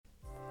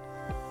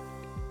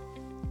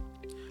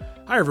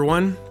Hi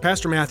everyone,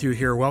 Pastor Matthew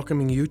here,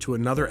 welcoming you to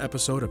another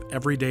episode of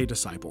Everyday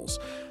Disciples.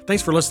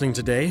 Thanks for listening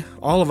today.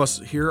 All of us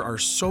here are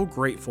so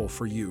grateful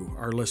for you,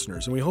 our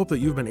listeners, and we hope that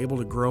you've been able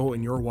to grow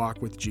in your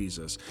walk with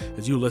Jesus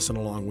as you listen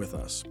along with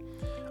us.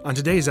 On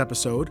today's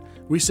episode,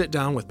 we sit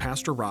down with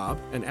Pastor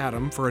Rob and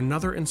Adam for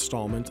another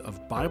installment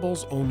of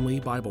Bibles Only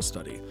Bible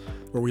Study,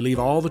 where we leave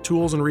all the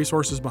tools and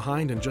resources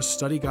behind and just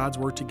study God's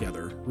Word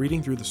together,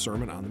 reading through the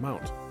Sermon on the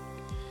Mount.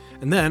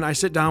 And then I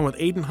sit down with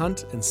Aidan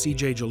Hunt and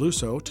CJ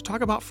Geluso to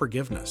talk about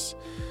forgiveness.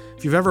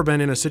 If you've ever been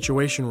in a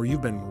situation where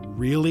you've been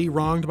really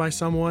wronged by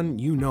someone,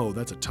 you know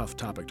that's a tough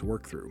topic to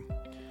work through.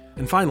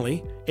 And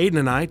finally, Aidan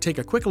and I take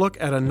a quick look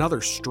at another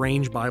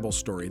strange Bible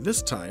story,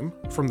 this time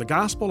from the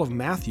Gospel of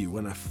Matthew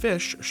when a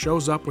fish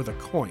shows up with a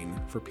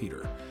coin for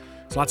Peter.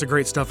 So lots of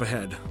great stuff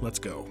ahead. Let's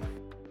go.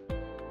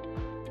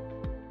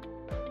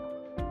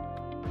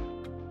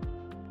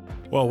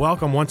 Well,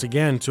 welcome once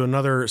again to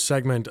another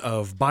segment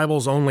of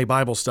Bibles Only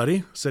Bible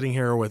Study. Sitting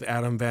here with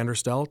Adam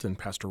Vanderstelt and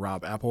Pastor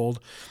Rob Appold,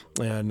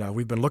 and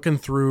we've been looking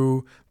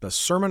through the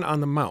Sermon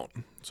on the Mount.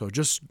 So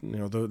just,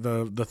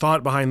 the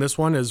thought behind this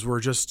one is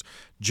we're just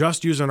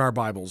using our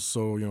Bibles.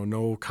 So,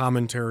 no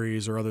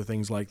commentaries or other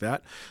things like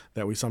that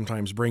we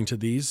sometimes bring to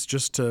these,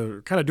 just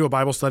to kind of do a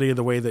Bible study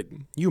the way that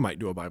you might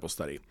do a Bible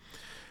study.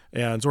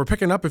 And so we're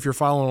picking up, if you're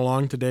following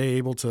along today,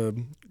 able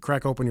to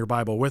crack open your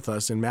Bible with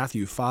us in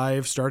Matthew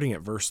 5, starting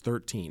at verse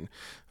 13.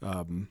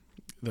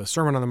 The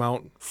Sermon on the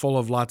Mount, full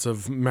of lots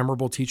of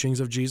memorable teachings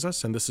of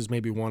Jesus, and this is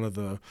maybe one of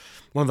the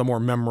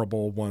more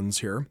memorable ones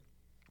here.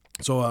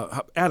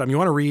 So, Adam, you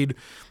want to read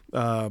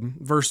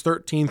verse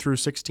 13 through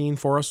 16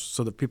 for us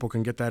so that people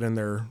can get that in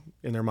their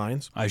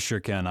minds? I sure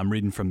can. I'm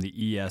reading from the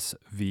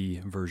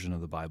ESV version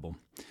of the Bible.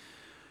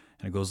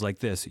 And it goes like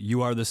this: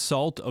 "You are the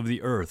salt of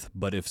the earth,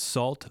 but if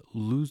salt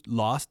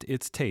lost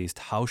its taste,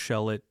 how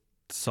shall its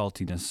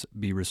saltiness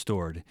be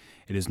restored?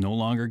 It is no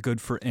longer good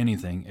for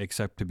anything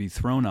except to be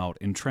thrown out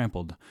and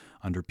trampled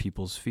under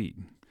people's feet.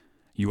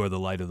 You are the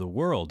light of the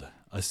world.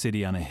 A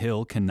city on a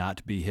hill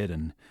cannot be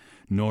hidden.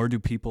 Nor do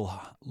people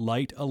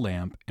light a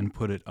lamp and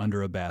put it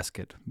under a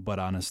basket, but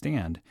on a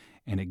stand,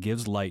 and it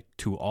gives light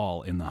to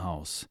all in the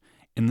house.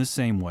 In the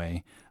same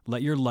way,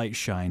 let your light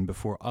shine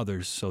before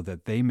others so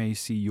that they may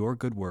see your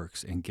good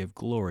works and give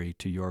glory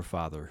to your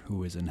Father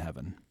who is in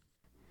heaven."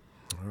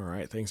 All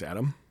right. Thanks,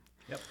 Adam.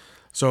 Yep.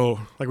 So,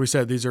 like we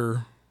said, these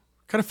are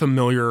kind of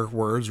familiar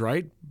words,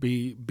 right?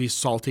 Be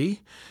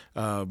salty.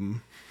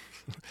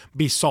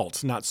 Be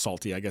salt, not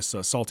salty. I guess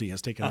salty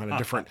has taken on a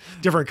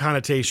different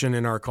connotation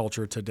in our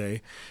culture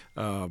today.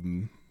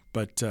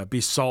 But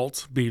be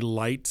salt, be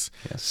light.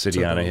 Yeah,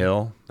 city on a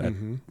hill. That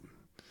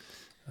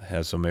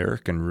has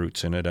American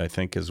roots in it, I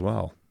think, as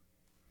well.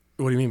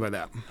 What do you mean by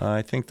that?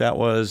 I think that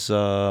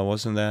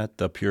wasn't that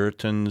the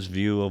Puritans'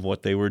 view of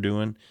what they were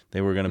doing?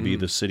 They were going to be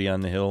the city on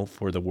the hill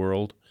for the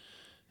world,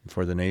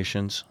 for the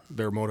nations.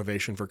 Their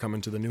motivation for coming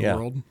to the New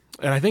World.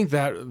 And I think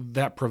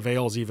that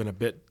prevails even a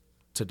bit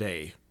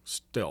today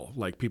still.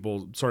 Like,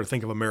 people sort of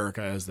think of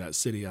America as that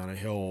city on a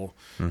hill.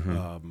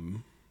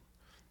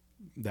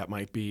 That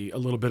might be a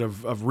little bit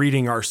of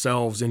reading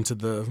ourselves into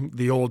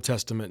the Old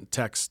Testament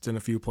text in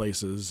a few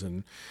places,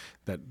 and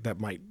that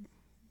might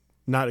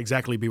not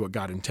exactly be what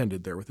God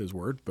intended there with His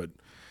Word, but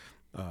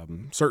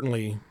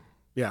certainly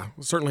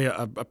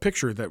a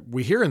picture that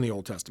we hear in the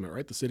Old Testament,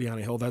 right? The city on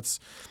a hill. Is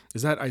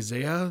that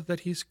Isaiah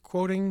that he's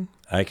quoting?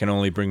 I can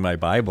only bring my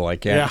Bible. I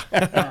can't.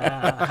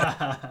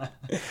 Yeah.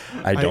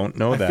 I don't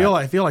know that.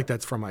 I feel like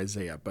that's from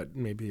Isaiah, but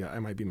maybe I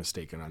might be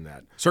mistaken on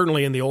that.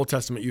 Certainly in the Old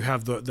Testament, you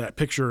have that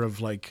picture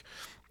of like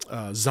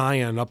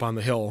Zion up on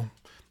the hill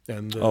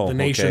and the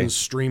nations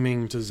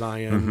streaming to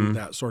Zion,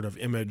 that sort of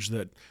image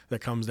that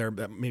comes there.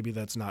 That maybe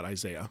that's not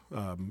Isaiah.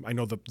 I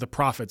know the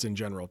prophets in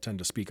general tend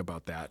to speak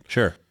about that.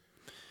 Sure.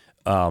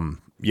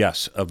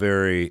 Yes, a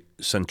very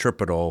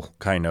centripetal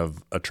kind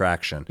of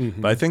attraction.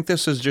 But I think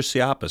this is just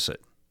the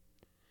opposite.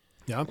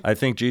 Yeah. I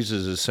think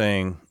Jesus is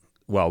saying,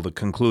 the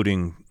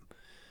concluding,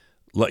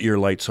 "Let your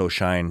light so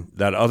shine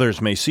that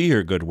others may see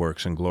your good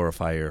works and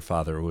glorify your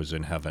Father who is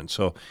in heaven."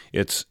 So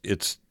it's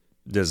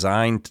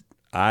designed,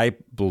 I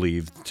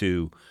believe,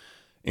 to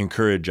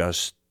encourage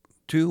us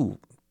to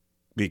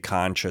be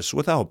conscious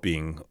without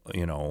being,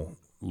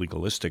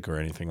 legalistic or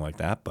anything like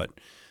that. But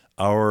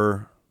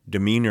our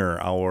demeanor,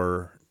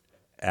 our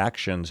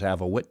actions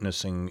have a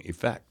witnessing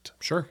effect.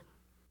 Sure.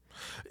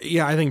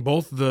 Yeah, I think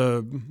both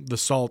the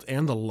salt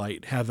and the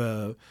light have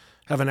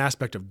an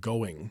aspect of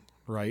going,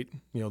 right?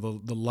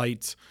 The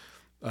light,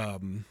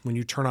 when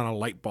you turn on a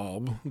light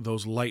bulb,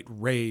 those light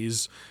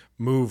rays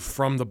move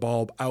from the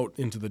bulb out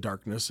into the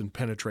darkness and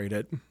penetrate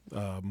it.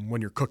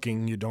 When you're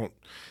cooking, you don't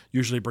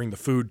usually bring the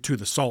food to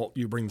the salt.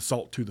 You bring the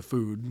salt to the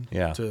food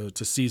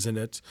to season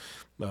it.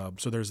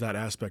 So there's that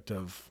aspect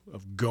of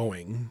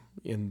going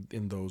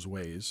in those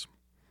ways.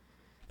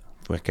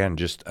 Again,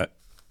 just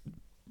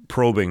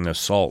probing the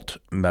salt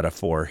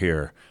metaphor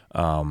here.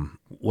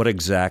 What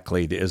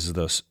exactly is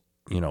this,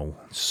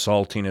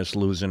 saltiness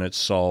losing its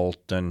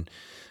salt? And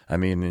I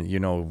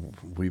mean,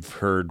 we've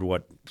heard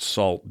what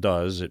salt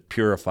does. It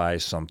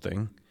purifies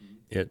something.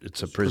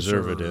 It's a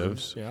preservative.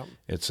 Preserves, yeah.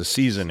 It's a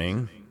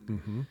seasoning.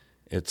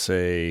 It's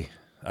a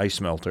ice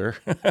melter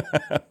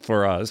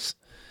for us.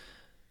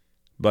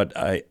 But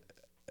I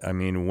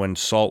mean, when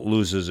salt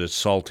loses its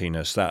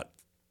saltiness, that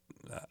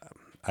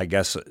I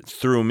guess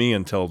threw me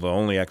until the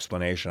only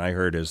explanation I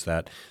heard is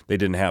that they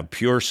didn't have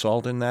pure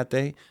salt in that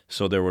day,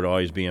 so there would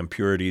always be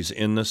impurities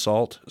in the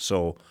salt.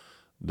 So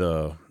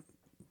the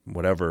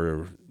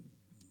whatever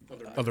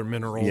other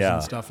minerals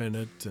and stuff in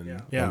it,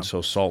 and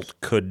so salt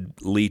could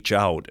leach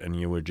out, and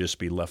you would just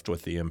be left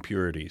with the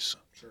impurities.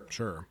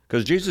 Sure.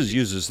 Because Jesus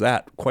uses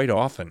that quite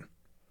often.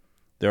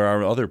 There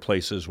are other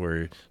places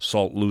where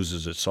salt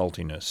loses its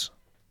saltiness.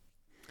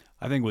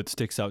 I think what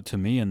sticks out to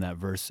me in that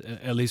verse,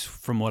 at least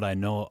from what I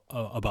know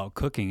about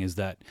cooking, is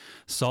that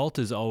salt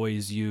is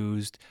always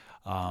used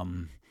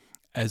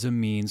as a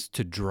means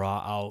to draw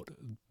out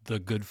the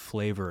good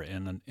flavor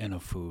in a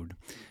food.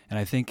 And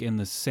I think in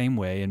the same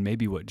way, and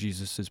maybe what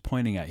Jesus is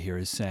pointing at here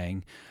is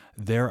saying,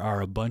 there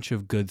are a bunch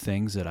of good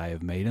things that I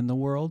have made in the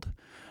world.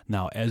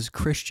 Now, as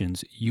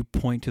Christians, you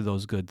point to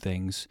those good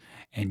things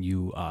and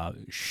you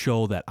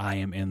show that I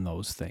am in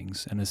those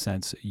things. In a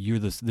sense, you're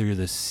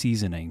the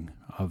seasoning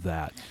of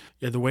that.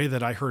 Yeah, the way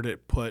that I heard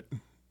it put,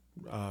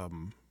 I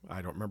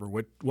don't remember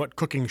what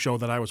cooking show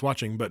that I was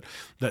watching, but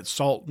that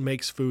salt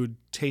makes food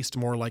taste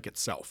more like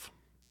itself.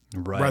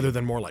 Right. Rather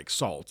than more like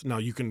salt. Now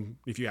you can,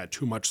 if you add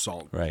too much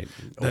salt, Right.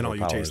 then all you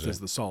taste Overpowers is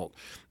the salt.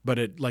 But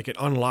it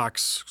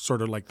unlocks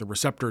sort of like the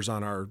receptors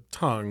on our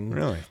tongue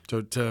Really?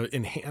 to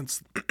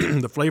enhance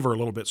the flavor a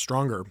little bit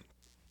stronger.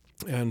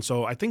 And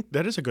so I think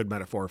that is a good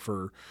metaphor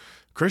for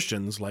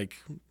Christians.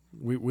 Like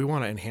we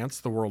want to enhance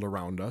the world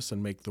around us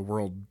and make the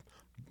world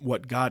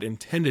what God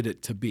intended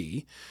it to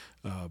be.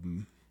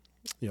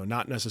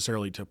 Not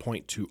necessarily to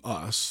point to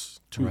us,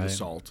 to the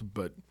salt,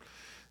 but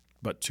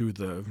to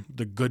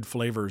the good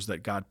flavors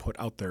that God put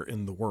out there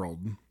in the world.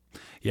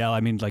 Yeah, I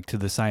mean, like to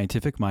the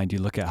scientific mind, you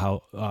look at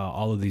how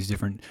all of these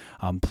different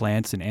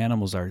plants and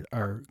animals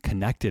are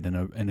connected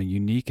in a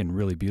unique and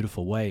really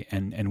beautiful way,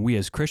 and we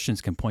as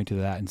Christians can point to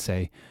that and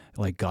say,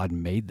 like, God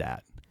made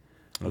that,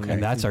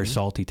 and that's our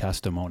salty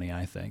testimony,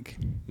 I think.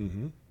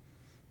 Mm-hmm.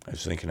 I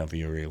was thinking of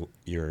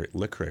your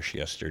licorice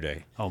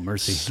yesterday. Oh,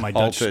 mercy! My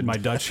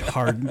Dutch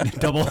hard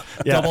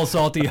double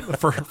salty.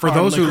 For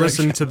those who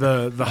listened to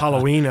the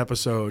Halloween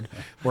episode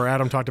where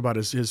Adam talked about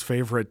his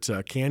favorite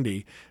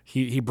candy,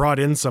 he brought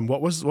in some.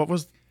 What was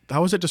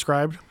how was it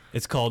described?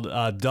 It's called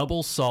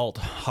double salt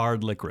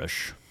hard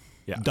licorice.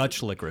 Yeah,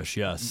 Dutch licorice.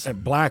 Yes,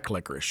 and black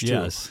licorice too.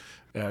 Yes,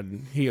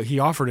 and he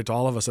offered it to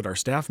all of us at our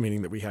staff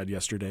meeting that we had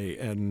yesterday,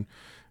 and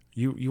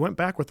You went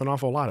back with an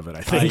awful lot of it,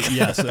 I think.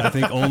 Yes, I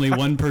think only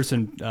one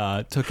person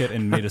took it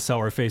and made a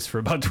sour face for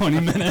about 20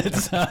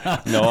 minutes.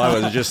 No, I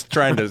was just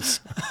trying to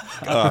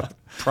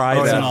pry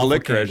that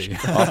licorice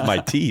off my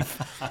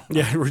teeth.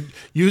 Yeah, it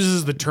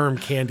uses the term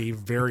candy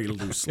very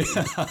loosely.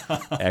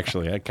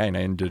 Actually, I kind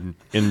of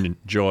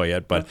enjoy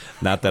it, but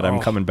not that I'm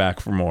coming back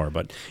for more.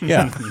 But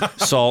yeah,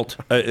 salt.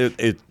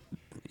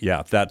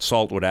 That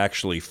salt would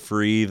actually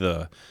free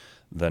the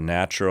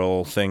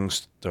natural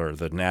things or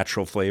the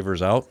natural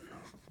flavors out.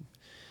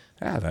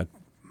 Yeah, that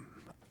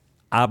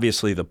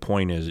obviously the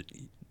point is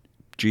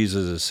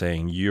Jesus is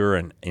saying you're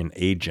an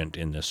agent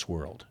in this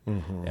world,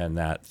 and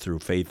that through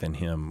faith in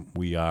Him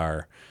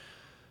we're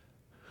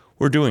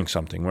doing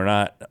something.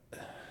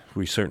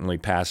 We certainly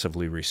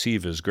passively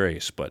receive His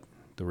grace, but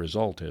the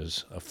result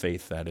is a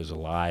faith that is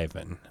alive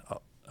and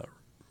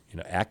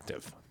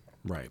active.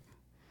 Right.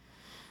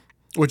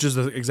 Which is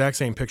the exact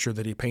same picture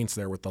that he paints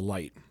there with the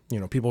light.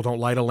 People don't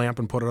light a lamp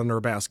and put it under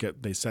a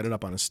basket. They set it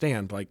up on a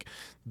stand. Like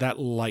that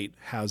light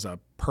has a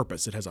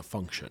purpose. It has a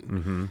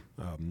function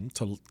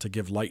to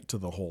give light to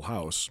the whole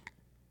house.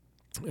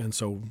 And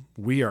so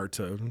we are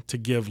to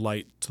give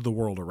light to the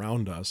world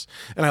around us.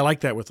 And I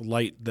like that with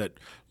light,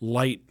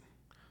 like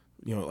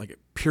it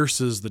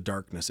pierces the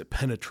darkness. It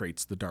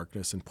penetrates the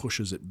darkness and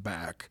pushes it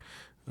back.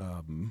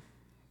 And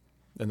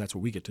that's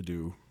what we get to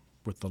do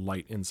with the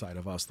light inside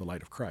of us, the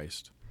light of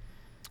Christ.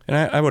 And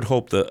I would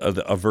hope that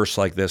a verse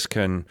like this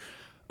can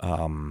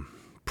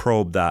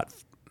probe that,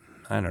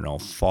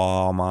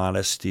 fall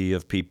modesty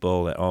of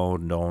people that,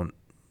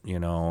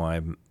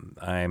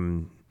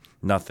 I'm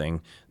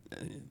nothing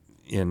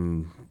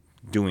in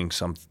doing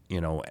some,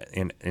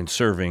 in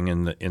serving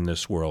in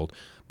this world.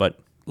 But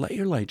let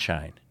your light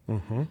shine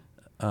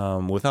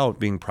without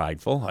being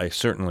prideful. I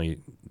certainly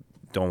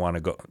don't want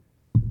to go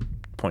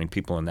point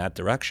people in that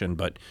direction,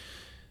 but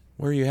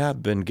where you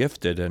have been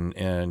gifted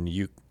and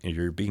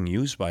you're being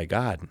used by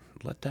God,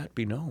 let that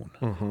be known.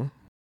 Mm-hmm.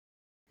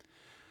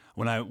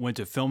 When I went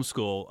to film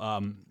school,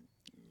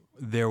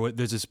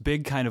 there's this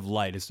big kind of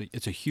light.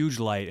 It's a huge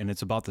light, and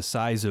it's about the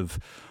size of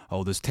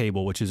this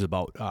table, which is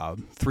about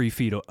 3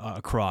 feet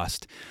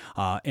across.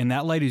 And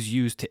that light is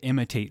used to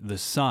imitate the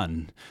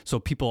sun. So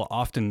people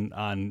often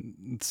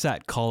on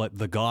set call it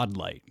the God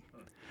light.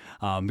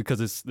 Because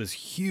it's this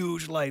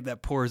huge light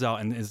that pours out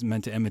and is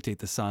meant to imitate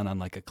the sun on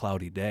like a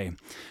cloudy day.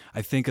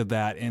 I think of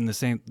that in the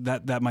same,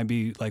 that might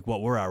be like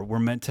what we're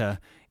meant to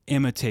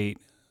imitate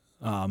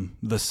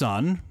the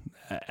sun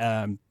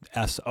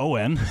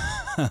S-O-N,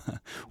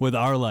 with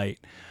our light,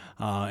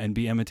 and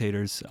be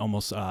imitators,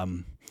 almost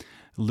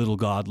little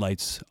God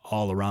lights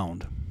all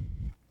around.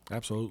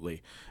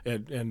 Absolutely.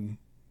 And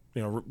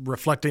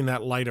reflecting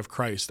that light of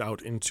Christ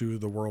out into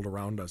the world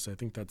around us. I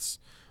think that's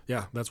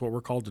what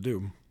we're called to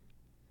do.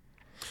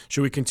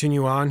 Should we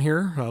continue on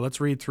here? Let's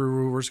read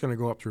through. We're just going to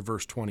go up through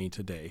verse 20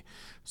 today.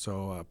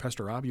 So,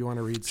 Pastor Rob, you want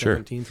to read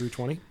 17 through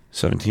 20?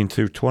 17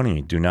 through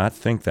 20. Do not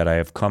think that I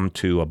have come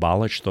to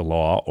abolish the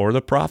law or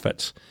the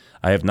prophets.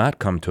 I have not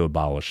come to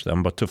abolish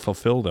them, but to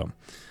fulfill them.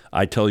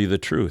 I tell you the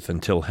truth,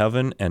 until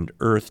heaven and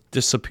earth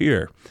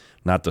disappear,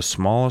 not the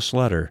smallest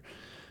letter,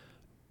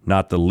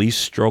 not the least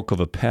stroke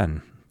of a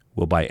pen,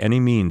 will by any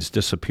means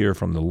disappear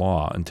from the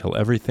law until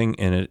everything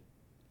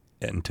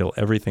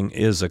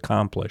is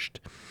accomplished.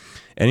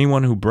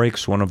 Anyone who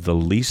breaks one of the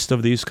least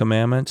of these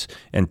commandments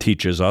and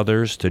teaches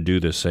others to do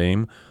the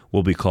same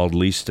will be called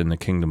least in the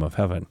kingdom of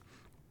heaven.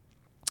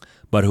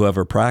 But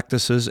whoever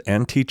practices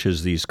and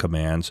teaches these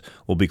commands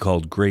will be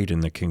called great in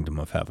the kingdom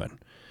of heaven.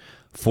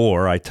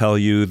 For I tell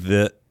you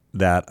that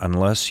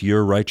unless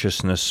your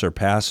righteousness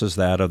surpasses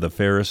that of the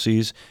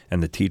Pharisees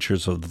and the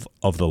teachers of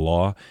the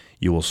law,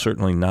 you will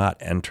certainly not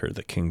enter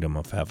the kingdom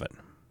of heaven.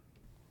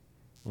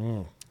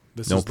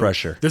 No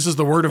pressure. This is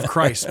the word of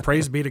Christ.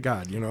 Praise be to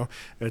God.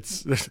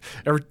 It's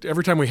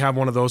every time we have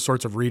one of those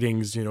sorts of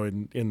readings,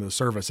 in the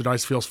service, it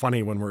always feels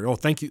funny when we're,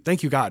 thank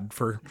you God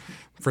for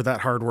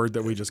that hard word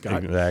that we just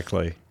got.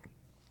 Exactly.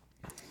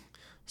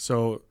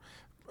 So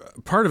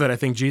part of it, I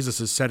think Jesus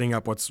is setting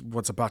up what's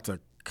about to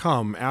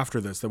come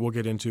after this that we'll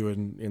get into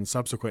in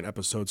subsequent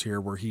episodes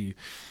here, where he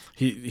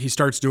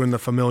starts doing the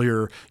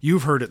familiar,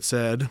 you've heard it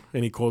said,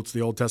 and he quotes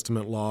the Old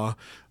Testament law.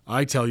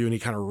 I tell you, and he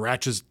kind of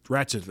ratchets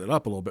it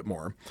up a little bit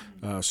more,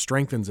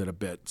 strengthens it a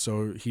bit.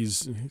 So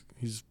he's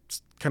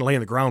kind of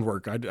laying the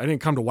groundwork. I didn't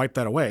come to wipe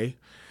that away.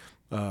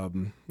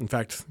 In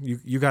fact,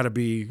 you got to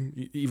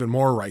be even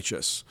more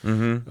righteous.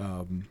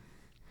 Mm-hmm.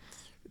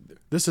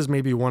 This is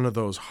maybe one of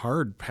those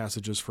hard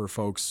passages for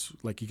folks.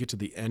 Like you get to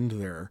the end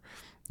there,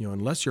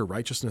 unless your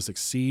righteousness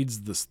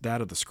exceeds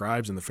that of the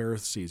scribes and the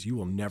Pharisees, you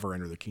will never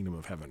enter the kingdom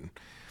of heaven.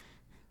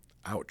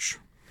 Ouch.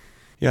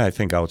 Yeah, I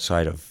think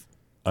outside of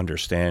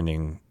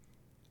understanding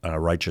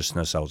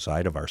righteousness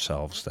outside of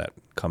ourselves that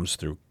comes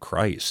through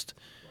Christ,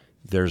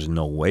 there's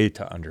no way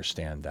to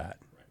understand that.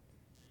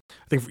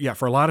 I think,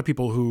 for a lot of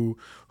people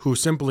who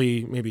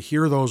simply maybe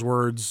hear those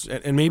words,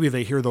 and maybe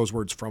they hear those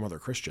words from other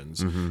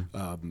Christians,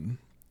 Mm-hmm.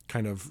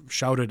 kind of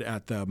shouted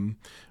at them,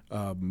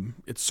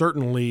 it's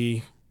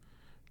certainly,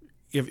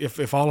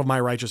 if all of my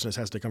righteousness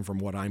has to come from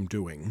what I'm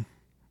doing,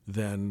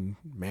 then,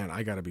 man,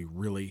 I got to be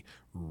really,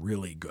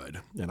 really good.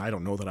 And I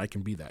don't know that I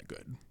can be that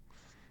good.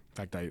 In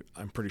fact,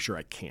 I'm pretty sure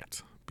I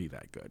can't be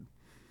that good.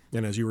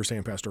 And as you were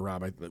saying, Pastor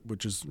Rob,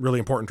 which is really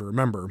important to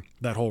remember,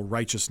 that whole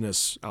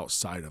righteousness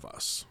outside of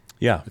us.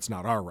 Yeah. It's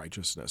not our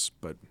righteousness,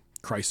 but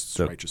Christ's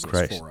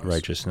righteousness for us.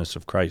 Righteousness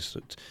of Christ.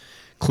 It's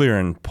clear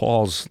in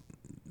Paul's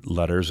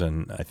letters,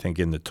 and I think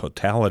in the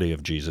totality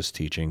of Jesus'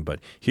 teaching. But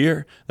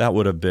here, this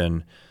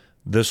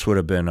would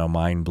have been a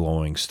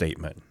mind-blowing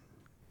statement.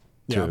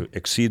 To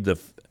exceed the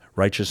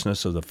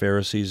righteousness of the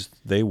Pharisees,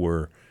 they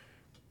were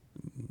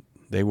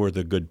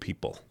the good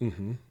people.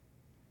 Mm-hmm.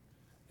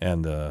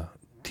 And the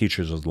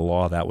teachers of the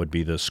law, that would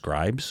be the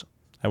scribes,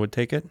 I would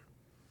take it?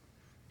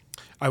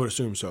 I would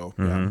assume so,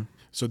 Mm-hmm. yeah.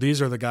 So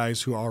these are the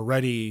guys who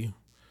already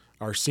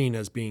are seen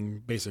as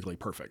being basically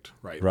perfect,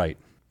 right? Right.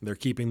 They're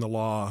keeping the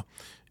law,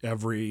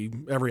 every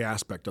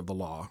aspect of the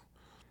law.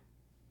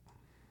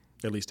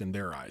 At least in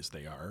their eyes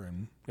they are,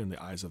 and in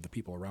the eyes of the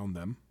people around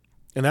them.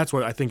 And that's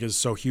what I think is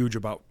so huge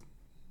about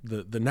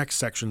the next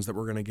sections that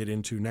we're going to get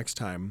into next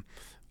time,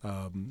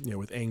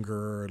 with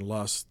anger and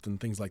lust and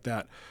things like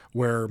that,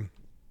 where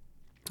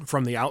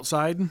from the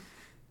outside,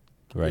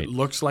 right, it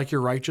looks like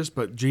you're righteous,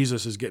 but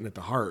Jesus is getting at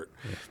the heart.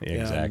 Yeah,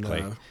 exactly.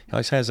 And, he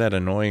always has that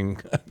annoying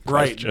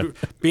question.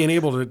 Right, being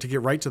able to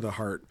get right to the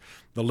heart,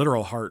 the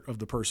literal heart of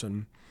the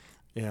person.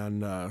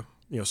 And,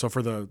 so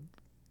for the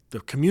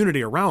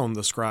community around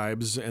the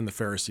scribes and the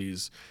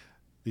Pharisees,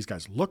 these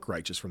guys look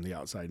righteous from the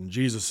outside, and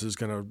Jesus is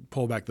going to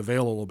pull back the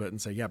veil a little bit and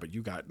say, yeah, but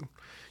you got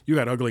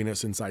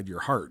ugliness inside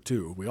your heart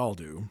too. We all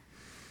do.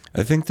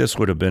 I think this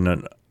would have been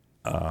an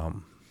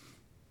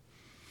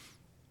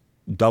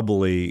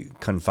doubly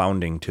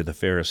confounding to the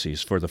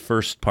Pharisees. For the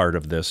first part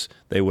of this,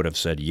 they would have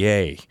said,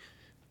 yay,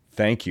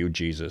 thank you,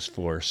 Jesus,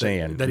 for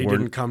saying that he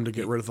didn't come to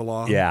get rid of the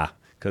law. Yeah,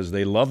 because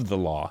they loved the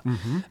law.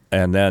 Mm-hmm.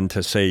 And then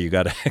to say you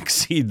got to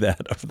exceed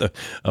that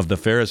of the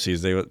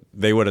Pharisees,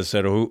 they would have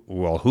said,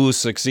 who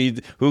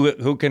succeed?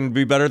 Who can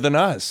be better than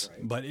us?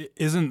 But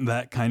isn't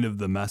that kind of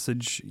the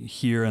message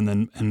here?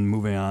 And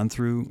moving on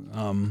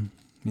through,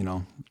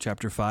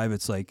 chapter 5,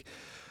 it's like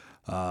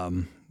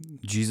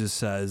Jesus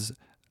says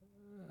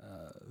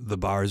the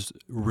bar's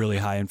really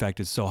high. In fact,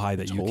 it's so high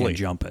that you can't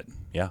jump it.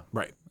 Yeah,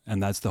 right.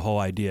 And that's the whole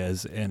idea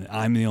is, and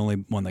I'm the only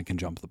one that can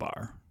jump the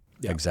bar.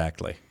 Yeah.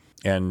 Exactly.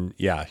 And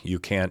you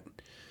can't,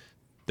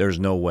 there's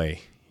no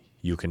way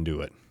you can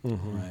do it.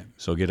 Mm-hmm. Right.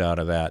 So get out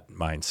of that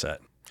mindset.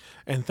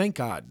 And thank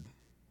God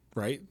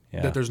right?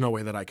 Yeah. That there's no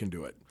way that I can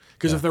do it.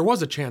 Because if there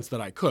was a chance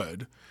that I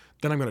could,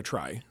 then I'm going to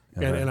try.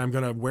 And I'm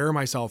going to wear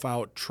myself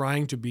out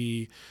trying to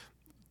be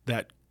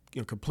that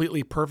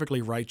completely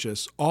perfectly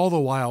righteous, all the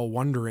while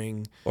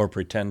wondering, Or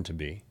pretend to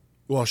be.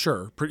 well,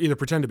 sure, either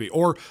pretend to be,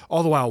 or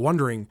all the while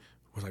wondering,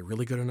 was I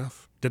really good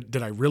enough?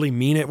 Did I really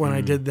mean it when I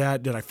did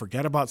that? Did I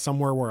forget about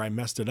somewhere where I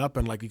messed it up?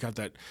 And like you got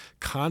that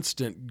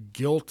constant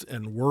guilt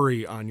and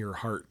worry on your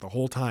heart the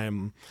whole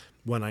time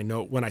when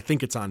I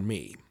think it's on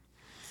me.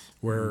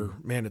 Where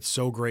man, it's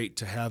so great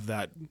to have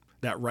that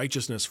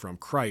righteousness from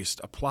Christ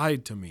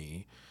applied to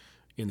me,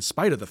 in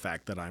spite of the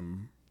fact that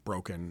I'm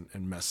broken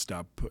and messed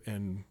up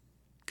and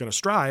going to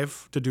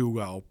strive to do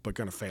well, but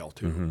going to fail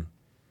too. Mm-hmm.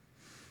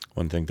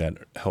 One thing that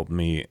helped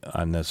me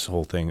on this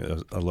whole thing,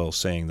 a little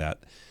saying that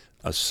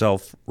a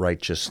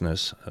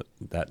self-righteousness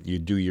that you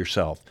do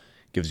yourself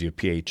gives you a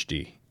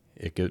PhD.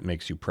 It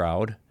makes you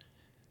proud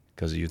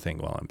because you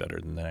think, well, I'm better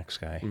than the next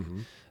guy.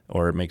 Mm-hmm.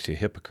 Or it makes you a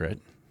hypocrite.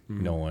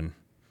 Mm-hmm.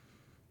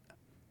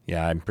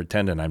 I'm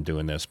pretending I'm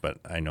doing this, but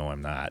I know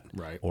I'm not.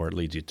 Right. Or it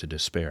leads you to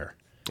despair.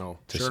 Oh,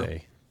 to sure.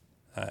 say,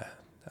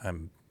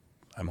 I'm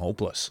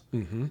hopeless.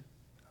 Mm-hmm.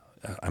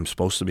 I'm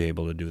supposed to be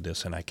able to do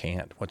this, and I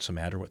can't. What's the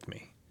matter with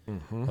me?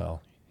 Mm-hmm.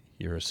 Well,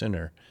 you're a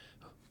sinner,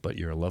 but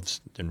you're a loved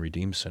and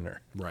redeemed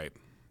sinner. Right.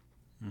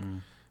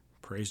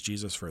 Praise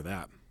Jesus for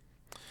that.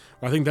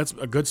 Well, I think that's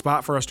a good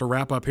spot for us to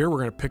wrap up here. We're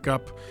going to pick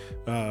up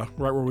right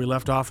where we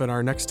left off in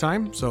our next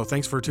time. So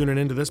thanks for tuning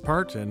into this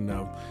part, and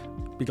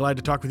be glad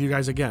to talk with you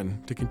guys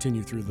again to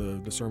continue through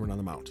the Sermon on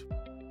the Mount.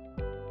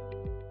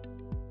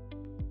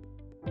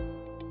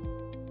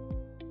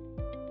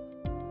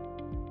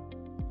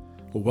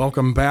 Well,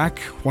 welcome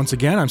back once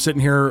again. I'm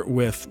sitting here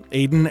with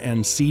Aiden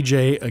and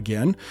CJ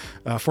again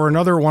for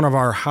another one of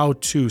our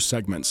how-to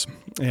segments.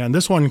 And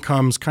this one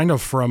comes kind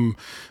of from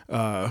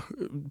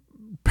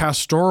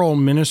pastoral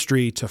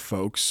ministry to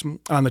folks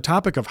on the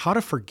topic of how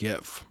to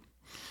forgive.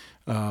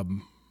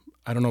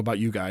 I don't know about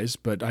you guys,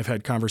 but I've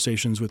had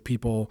conversations with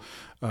people,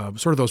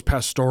 sort of those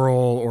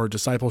pastoral or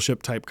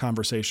discipleship type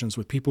conversations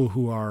with people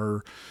who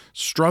are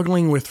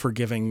struggling with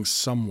forgiving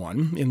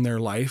someone in their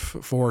life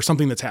for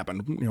something that's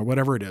happened,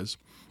 whatever it is.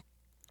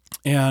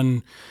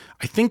 And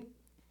I think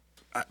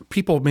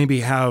people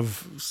maybe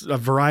have a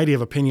variety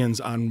of opinions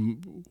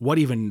on what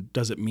even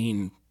does it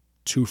mean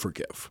to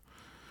forgive.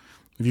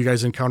 Have you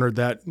guys encountered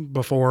that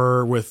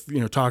before with,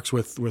 talks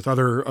with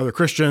other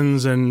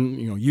Christians and,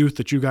 youth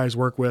that you guys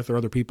work with or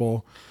other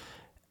people?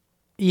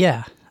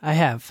 Yeah, I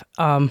have.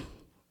 And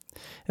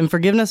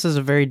forgiveness is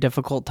a very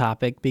difficult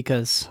topic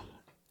because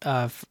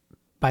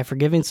by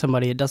forgiving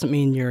somebody, it doesn't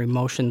mean your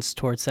emotions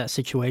towards that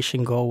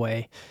situation go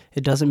away.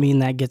 It doesn't mean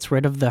that gets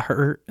rid of the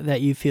hurt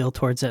that you feel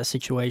towards that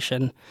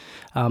situation.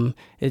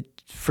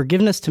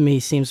 Forgiveness to me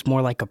seems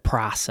more like a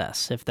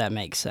process, if that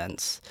makes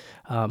sense.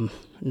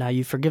 Now,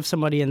 you forgive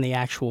somebody in the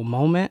actual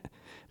moment,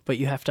 but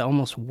you have to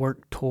almost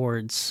work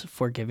towards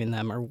forgiving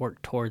them or work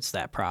towards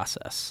that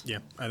process. Yeah,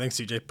 I think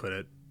CJ put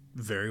it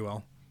very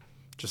well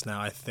just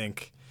now. I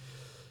think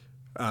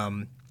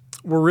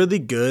we're really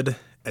good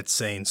at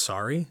saying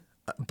sorry,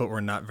 but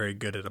we're not very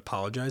good at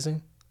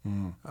apologizing.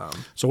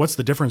 So what's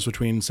the difference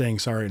between saying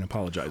sorry and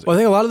apologizing? Well, I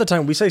think a lot of the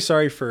time we say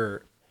sorry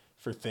for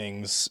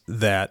things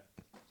that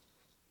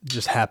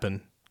just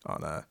happen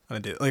on a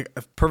day. Like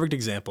a perfect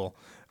example,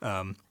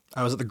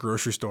 I was at the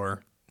grocery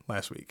store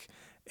last week,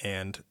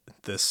 and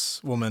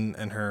this woman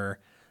and her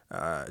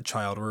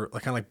child were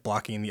kind of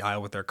blocking the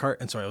aisle with their cart,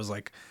 and so I was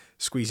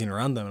squeezing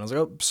around them, and I was like,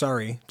 "Oh,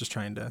 sorry," just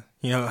trying to,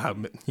 how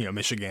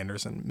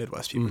Michiganders and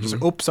Midwest people just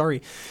 "Oh,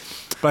 sorry,"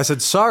 but I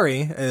said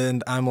sorry,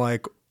 and I'm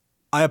like,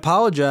 I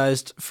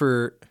apologized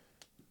for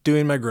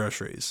doing my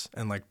groceries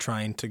and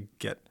trying to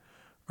get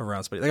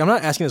around somebody. I'm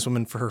not asking this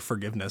woman for her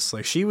forgiveness.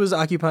 She was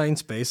occupying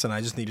space, and I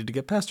just needed to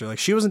get past her.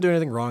 She wasn't doing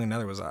anything wrong, and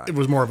neither was I. It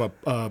was more of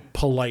a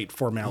polite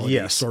formality,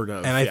 yes. sort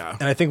of. And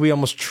I think we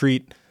almost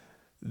treat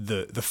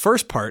the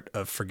first part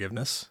of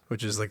forgiveness,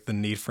 which is the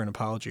need for an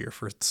apology or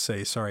for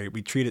say sorry,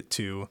 we treat it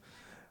to,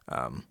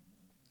 I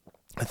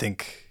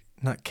think,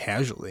 not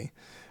casually,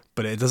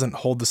 but it doesn't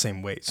hold the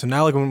same weight. So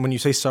now when you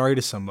say sorry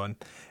to someone,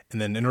 and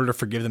then in order to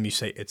forgive them, you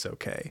say it's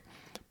okay,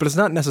 but it's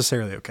not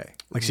necessarily okay.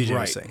 Like CJ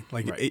was saying,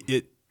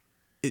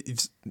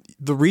 it's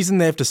the reason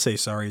they have to say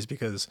sorry is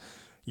because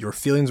your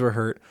feelings were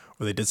hurt,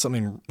 or they did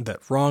something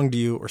that wronged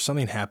you, or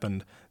something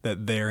happened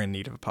that they're in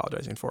need of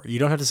apologizing for. You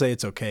don't have to say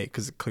it's okay,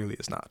 because it clearly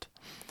is not.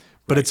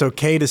 But it's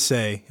okay to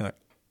say,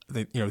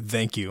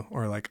 thank you,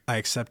 or I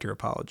accept your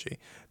apology.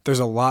 There's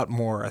a lot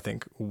more, I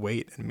think,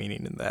 weight and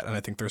meaning in that, and I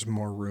think there's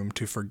more room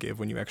to forgive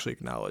when you actually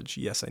acknowledge,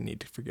 yes, I need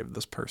to forgive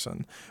this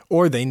person,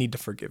 or they need to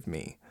forgive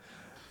me.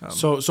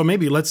 So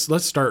maybe let's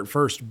start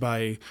first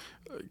by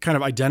kind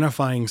of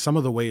identifying some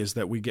of the ways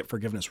that we get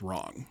forgiveness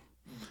wrong.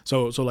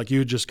 So like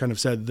you just kind of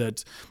said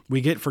that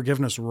we get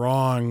forgiveness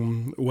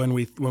wrong when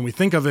we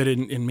think of it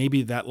in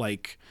maybe that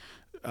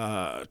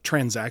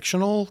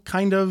transactional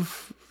kind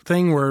of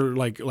thing where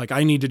like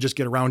I need to just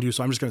get around you,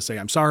 so I'm just going to say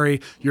I'm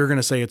sorry. You're going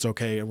to say it's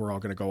okay, and we're all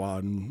going to go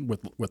on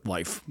with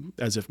life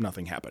as if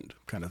nothing happened,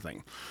 kind of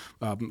thing.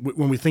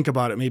 When we think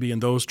about it, maybe in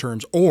those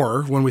terms,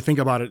 or when we think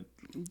about it,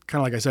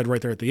 kind of like I said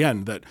right there at the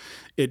end, that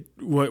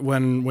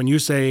when you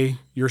say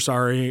you're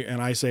sorry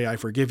and I say I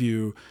forgive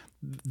you,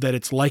 that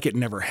it's like it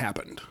never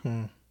happened,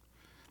 and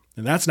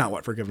that's not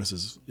what forgiveness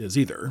is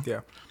either.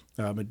 Yeah.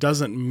 It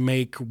doesn't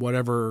make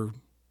whatever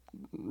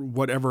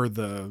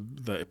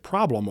the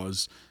problem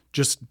was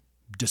just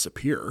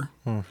disappear.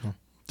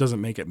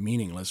 Doesn't make it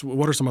meaningless.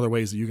 What are some other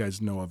ways that you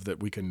guys know of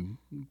that we can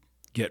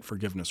get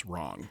forgiveness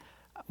wrong?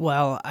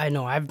 Well, I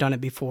know I've done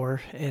it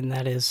before, and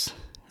that is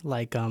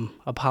like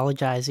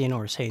apologizing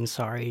or saying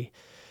sorry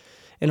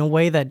in a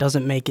way that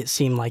doesn't make it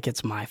seem like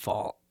it's my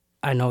fault.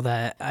 I know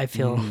that I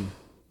feel.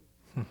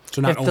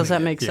 So not Does that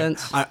owning it. make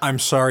sense? I'm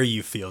sorry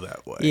you feel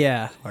that way.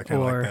 Yeah. I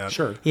kind of Or- like that.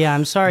 Sure. Yeah,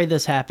 I'm sorry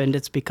this happened.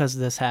 It's because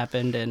this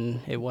happened,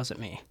 and it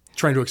wasn't me.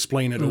 Trying to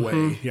explain it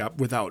away, yeah,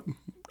 without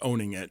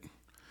owning it.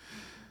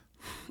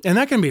 And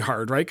that can be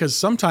hard, right? Because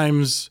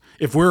sometimes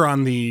if we're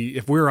on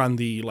the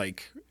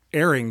like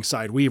erring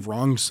side, we've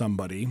wronged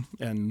somebody,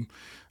 and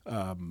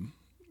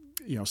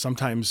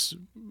sometimes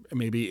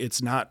maybe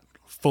it's not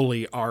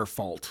fully our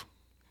fault.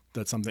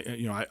 That's something,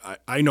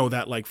 I know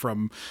that like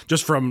from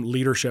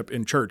leadership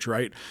in church,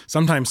 right?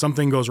 Sometimes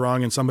something goes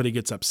wrong and somebody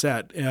gets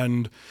upset,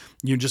 and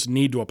you just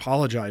need to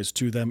apologize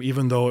to them,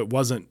 even though it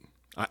wasn't,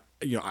 I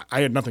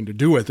had nothing to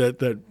do with it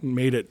that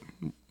made it,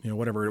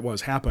 whatever it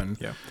was happen.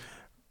 Yeah.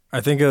 I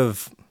think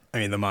of,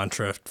 the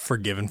mantra,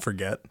 forgive and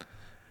forget.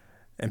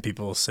 And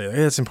people say,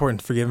 hey, it's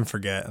important to forgive and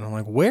forget. And I'm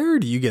like, where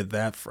do you get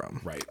that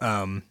from? Right.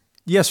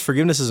 Yes,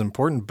 forgiveness is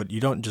important, but you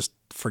don't just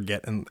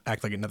forget and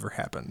act like it never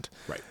happened.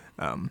 Right.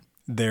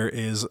 There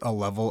is a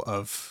level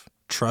of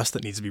trust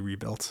that needs to be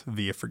rebuilt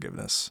via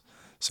forgiveness.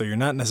 So you're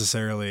not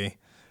necessarily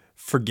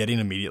forgetting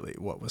immediately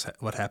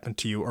what happened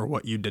to you or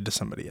what you did to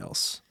somebody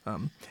else.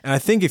 And I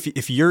think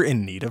if you're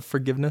in need of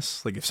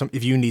forgiveness, like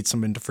if you need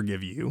someone to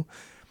forgive you,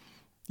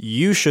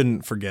 you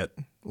shouldn't forget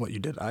what you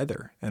did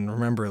either. And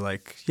remember,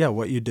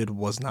 what you did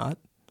was not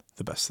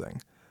the best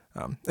thing.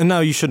 And now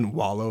you shouldn't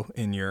wallow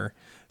in your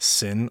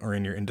sin or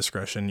in your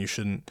indiscretion. You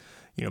shouldn't,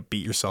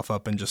 beat yourself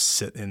up and just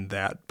sit in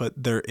that. But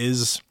there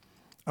is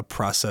a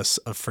process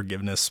of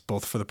forgiveness,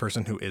 both for the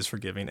person who is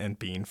forgiving and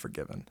being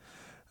forgiven.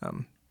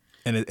 And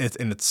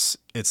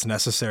it's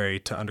necessary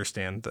to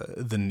understand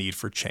the need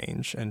for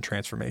change and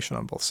transformation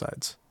on both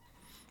sides.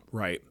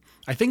 Right.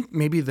 I think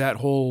maybe that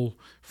whole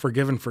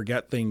forgive and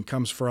forget thing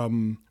comes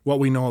from what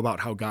we know about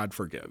how God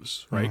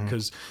forgives, right?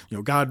 Because,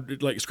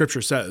 God, like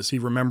Scripture says, He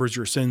remembers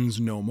your sins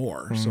no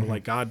more. So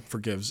like God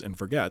forgives and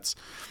forgets.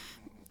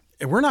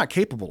 And we're not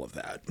capable of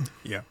that.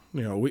 Yeah.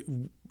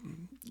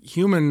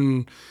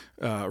 Human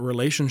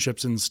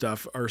relationships and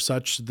stuff are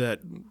such that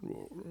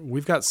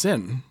we've got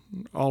sin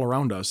all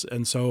around us.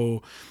 And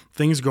so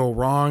things go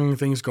wrong,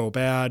 things go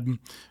bad.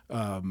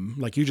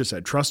 Like you just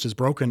said, trust is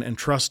broken and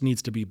trust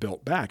needs to be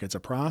built back. It's a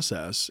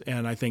process.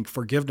 And I think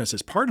forgiveness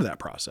is part of that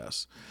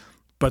process.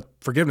 But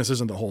forgiveness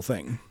isn't the whole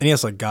thing. And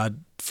yes,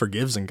 God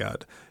forgives and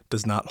God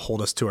does not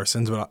hold us to our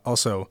sins, but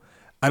also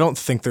I don't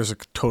think there's a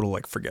total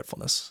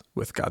forgetfulness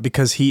with God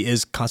because He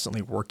is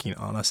constantly working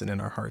on us and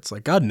in our hearts.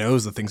 God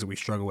knows the things that we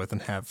struggle with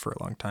and have for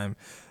a long time.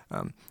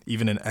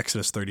 Even in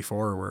Exodus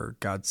 34, where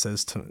God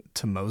says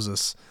to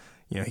Moses,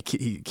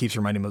 he keeps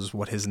reminding Moses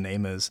what his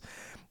name is.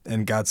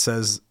 And God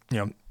says,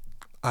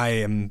 I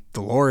am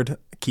the Lord,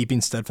 keeping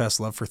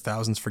steadfast love for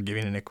thousands,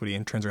 forgiving iniquity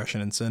and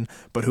transgression and sin,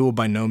 but who will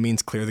by no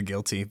means clear the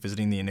guilty,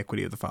 visiting the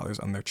iniquity of the fathers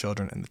on their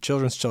children and the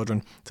children's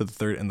children to the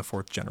third and the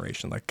fourth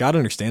generation. God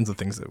understands the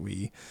things that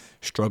we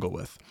struggle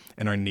with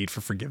and our need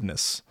for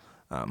forgiveness.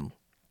 And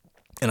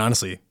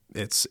honestly,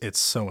 it's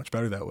so much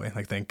better that way.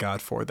 Thank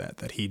God for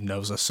that He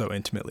knows us so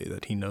intimately,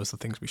 that He knows the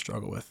things we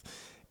struggle with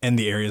and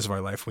the areas of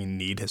our life we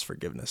need His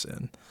forgiveness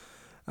in.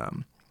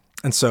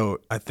 And so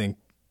I think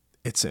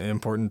it's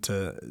important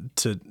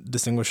to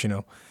distinguish,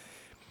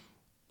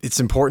 it's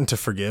important to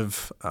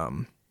forgive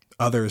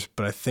others,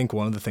 but I think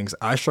one of the things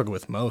I struggle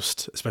with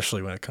most,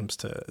 especially when it comes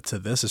to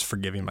this, is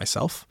forgiving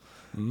myself.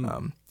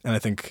 And I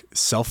think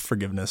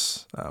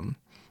self-forgiveness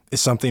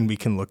is something we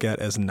can look at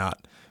as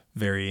not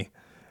very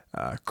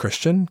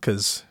Christian,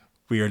 because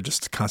we are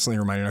just constantly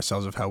reminding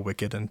ourselves of how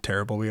wicked and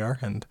terrible we are.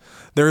 And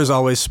there is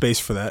always space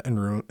for that and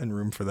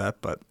room for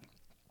that. But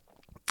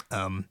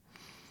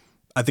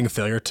I think a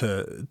failure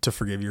to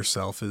forgive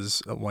yourself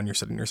is one you're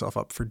setting yourself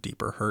up for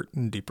deeper hurt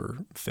and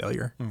deeper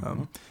failure,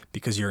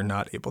 because you're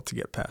not able to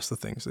get past the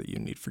things that you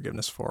need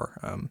forgiveness for.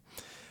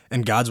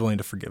 And God's willing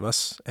to forgive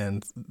us,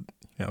 and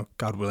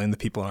God willing, the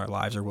people in our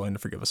lives are willing to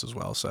forgive us as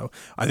well. So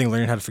I think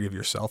learning how to forgive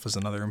yourself is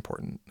another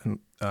important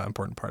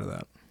part of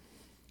that.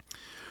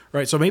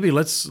 Right. So maybe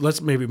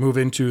let's maybe move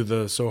into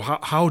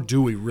how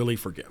do we really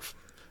forgive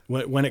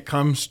when it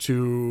comes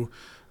to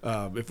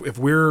if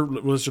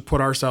let's just put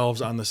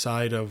ourselves on the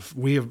side of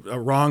a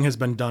wrong has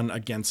been done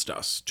against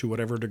us to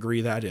whatever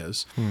degree that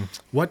is.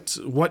 What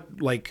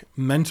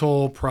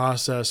mental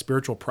process,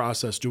 spiritual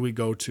process do we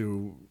go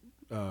to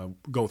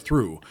go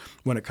through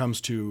when it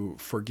comes to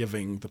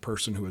forgiving the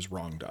person who has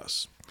wronged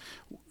us.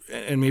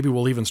 And maybe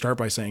we'll even start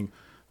by saying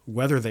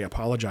whether they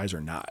apologize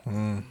or not.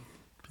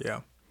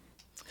 Yeah.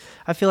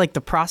 I feel like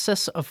the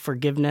process of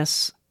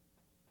forgiveness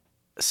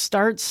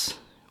starts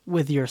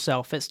with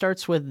yourself. It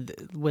starts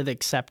with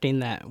accepting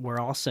that we're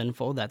all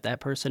sinful, that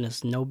person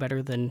is no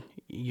better than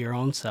your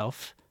own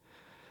self.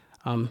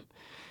 And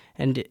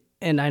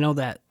I know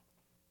that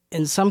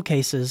in some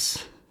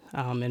cases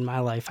in my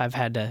life, I've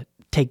had to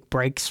take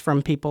breaks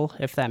from people,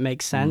 if that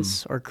makes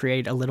sense, or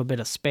create a little bit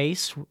of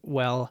space.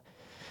 Well,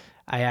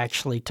 I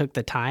actually took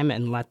the time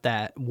and let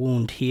that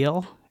wound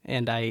heal,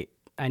 and I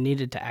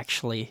needed to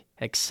actually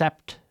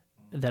accept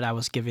that I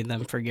was giving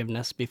them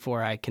forgiveness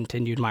before I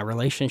continued my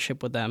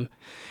relationship with them.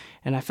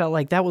 And I felt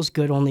like that was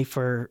good only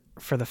for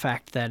the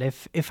fact that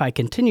if I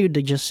continued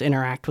to just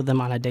interact with them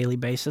on a daily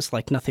basis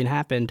like nothing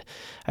happened,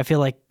 I feel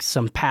like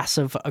some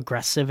passive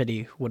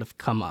aggressivity would have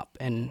come up,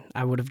 and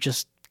I would have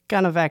just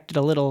kind of acted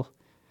a little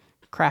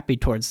crappy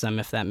towards them,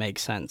 if that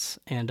makes sense.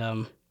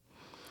 And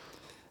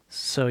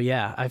so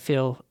yeah, I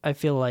feel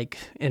like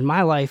in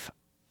my life,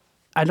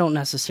 I don't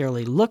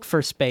necessarily look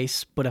for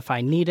space, but if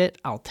I need it,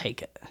 I'll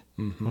take it.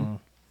 Mm-hmm.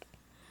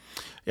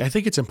 I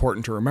think it's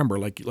important to remember,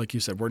 like you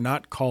said, we're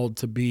not called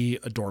to be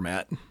a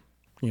doormat.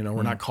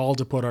 We're not called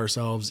to put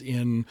ourselves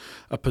in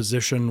a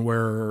position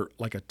where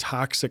like a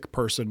toxic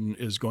person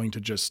is going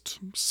to just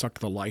suck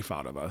the life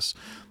out of us.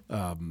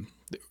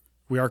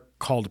 We are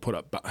called to put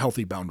up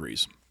healthy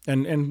boundaries,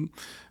 and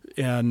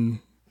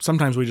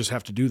sometimes we just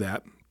have to do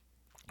that.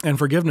 And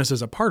forgiveness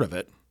is a part of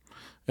it.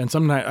 And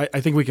sometimes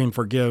I think we can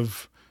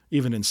forgive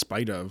even in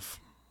spite of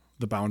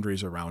the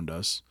boundaries around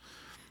us.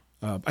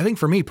 I think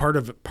for me, part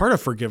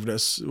of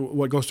forgiveness,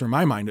 what goes through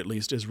my mind at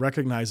least, is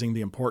recognizing the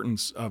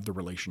importance of the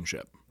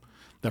relationship.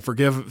 That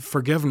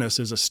forgiveness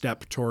is a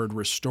step toward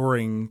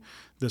restoring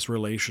this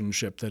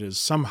relationship that has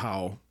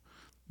somehow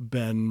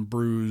been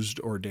bruised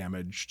or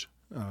damaged,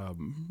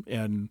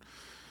 and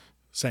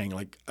saying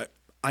like,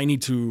 I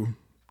need to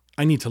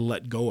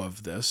let go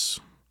of this.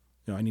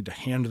 I need to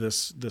hand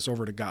this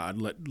over to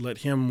God. Let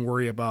Him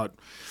worry about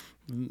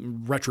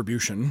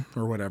retribution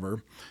or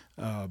whatever.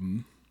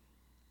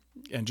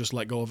 And just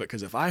let go of it,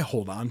 because if I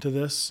hold on to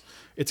this,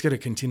 it's going to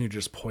continue to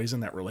just poison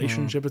that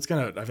relationship. It's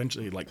going to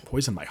eventually like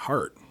poison my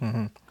heart.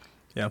 Mm-hmm.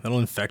 Yeah, it'll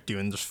infect you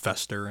and just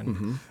fester,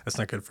 and that's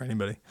not good for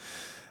anybody.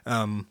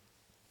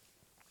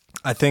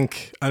 I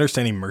think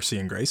understanding mercy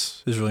and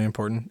grace is really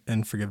important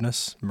in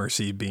forgiveness.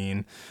 Mercy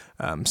being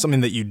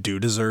something that you do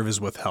deserve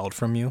is withheld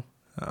from you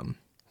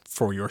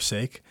for your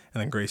sake,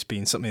 and then grace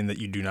being something that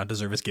you do not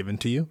deserve is given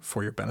to you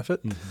for your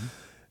benefit.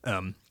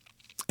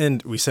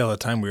 And we say all the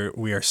time,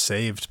 we are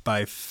saved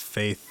by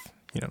faith,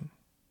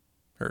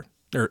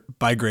 or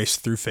by grace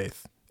through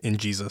faith in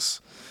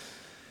Jesus.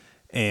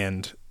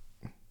 And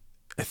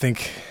I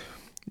think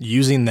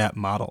using that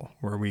model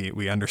where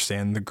we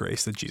understand the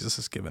grace that Jesus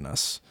has given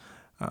us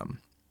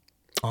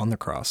on the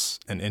cross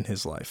and in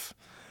His life,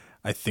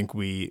 I think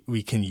we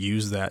can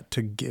use that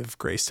to give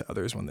grace to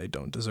others when they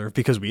don't deserve,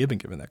 because we have been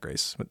given that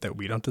grace that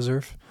we don't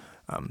deserve.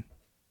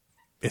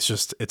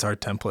 It's our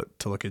template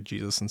to look at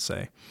Jesus and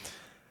say,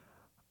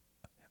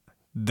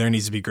 there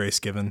needs to be grace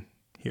given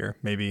here.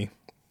 Maybe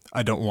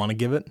I don't want to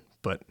give it,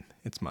 but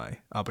it's my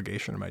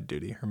obligation or my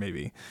duty. Or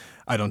maybe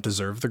I don't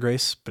deserve the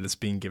grace, but it's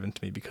being given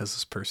to me because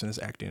this person is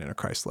acting in a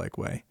Christ-like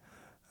way.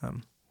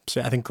 So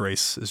yeah, I think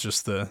grace is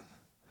just the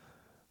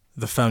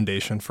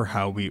foundation for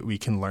how we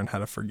can learn how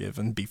to forgive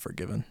and be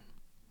forgiven.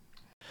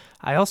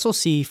 I also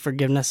see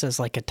forgiveness as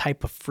like a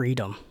type of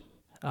freedom.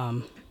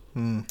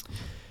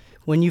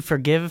 When you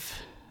forgive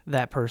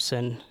that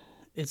person,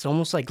 it's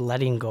almost like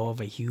letting go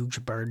of a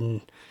huge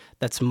burden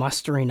that's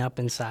mustering up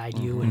inside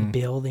you and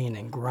building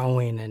and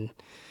growing.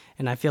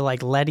 And I feel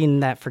like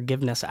letting that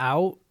forgiveness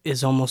out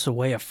is almost a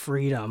way of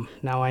freedom.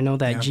 Now, I know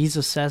that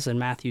Jesus says in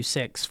Matthew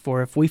 6,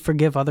 "For if we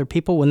forgive other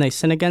people when they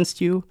sin against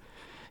you,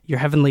 your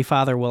heavenly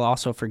Father will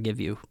also forgive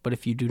you. But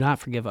if you do not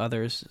forgive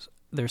others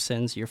their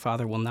sins, your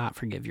Father will not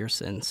forgive your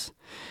sins."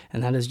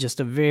 And that is just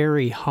a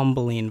very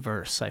humbling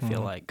verse, I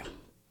feel like.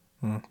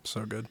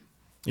 So good.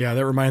 Yeah,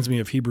 that reminds me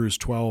of Hebrews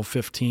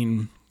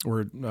 12:15,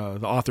 where the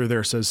author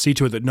there says, "See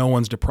to it that no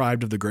one's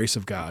deprived of the grace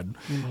of God,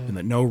 and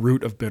that no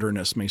root of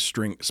bitterness may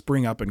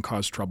spring up and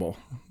cause trouble."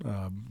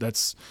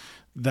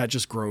 That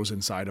just grows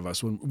inside of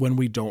us when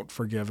we don't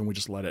forgive and we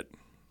just let it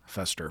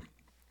fester.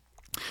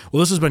 Well,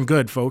 this has been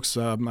good, folks.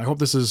 I hope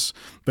this has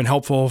been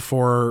helpful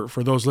for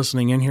those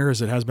listening in here,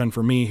 as it has been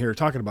for me here,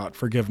 talking about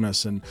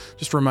forgiveness and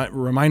just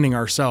reminding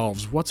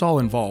ourselves what's all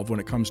involved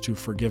when it comes to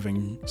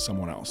forgiving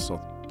someone else.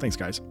 So thanks,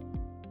 guys.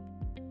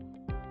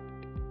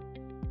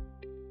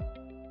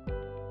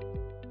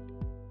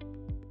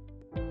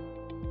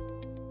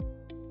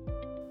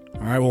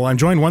 All right, well, I'm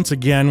joined once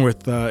again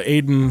with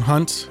Aidan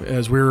Hunt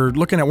as we're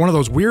looking at one of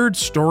those weird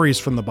stories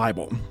from the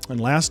Bible.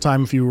 And last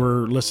time, if you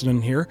were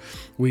listening here,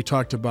 we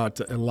talked about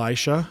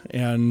Elisha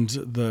and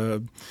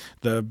the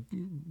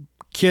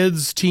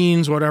kids,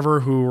 teens, whatever,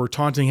 who were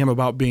taunting him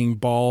about being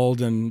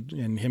bald and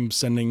him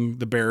sending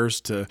the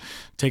bears to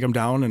take him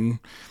down.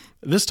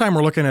 This time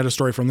we're looking at a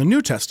story from the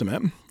New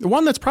Testament,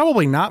 one that's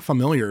probably not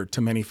familiar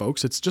to many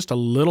folks. It's just a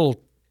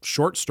little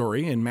short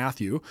story in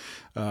Matthew,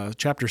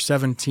 chapter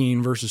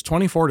 17, verses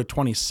 24 to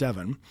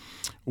 27,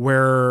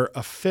 where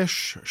a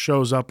fish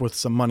shows up with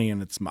some money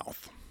in its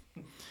mouth.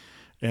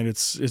 And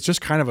it's just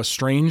kind of a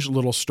strange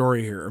little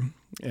story here.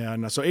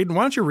 And so, Aiden,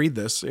 why don't you read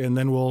this, and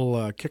then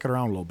we'll kick it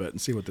around a little bit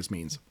and see what this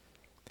means.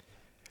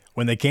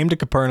 When they came to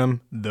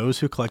Capernaum, those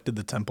who collected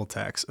the temple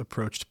tax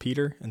approached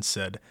Peter and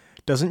said,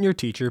 "Doesn't your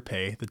teacher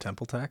pay the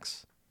temple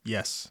tax?"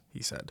 "Yes,"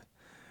 he said.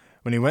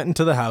 When he went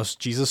into the house,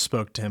 Jesus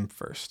spoke to him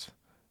first.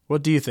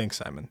 "What do you think,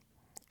 Simon?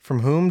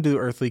 From whom do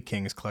earthly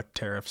kings collect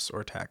tariffs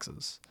or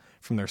taxes?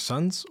 From their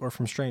sons or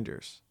from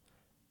strangers?"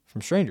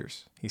 "From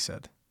strangers," he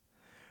said.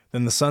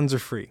 "Then the sons are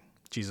free,"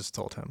 Jesus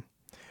told him.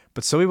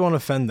 "But so we won't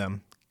offend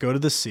them, go to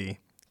the sea,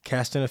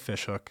 cast in a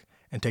fish hook,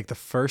 and take the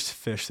first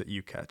fish that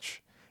you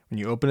catch. When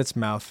you open its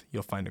mouth,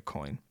 you'll find a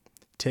coin.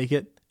 Take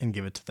it and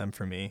give it to them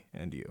for me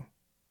and you."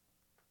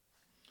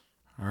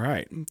 All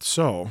right.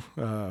 So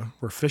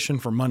we're fishing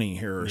for money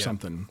here or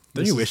something.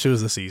 Don't you wish it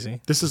was this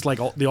easy? This is like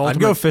the ultimate. I'd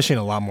go fishing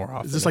a lot more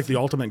often. Is this like the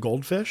ultimate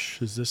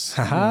goldfish? Is this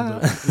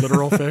the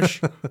literal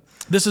fish?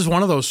 This is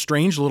one of those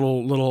strange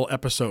little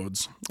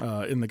episodes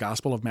in the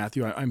Gospel of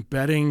Matthew. I'm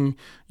betting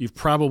you've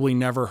probably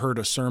never heard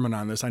a sermon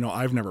on this. I know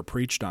I've never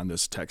preached on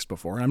this text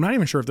before. And I'm not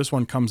even sure if this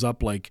one comes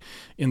up like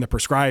in the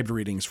prescribed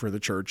readings for the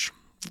church,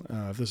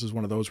 if this is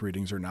one of those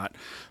readings or not.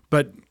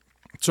 But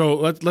so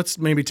let's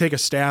maybe take a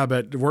stab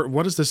at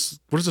what is this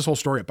whole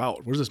story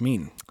about? What does this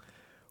mean?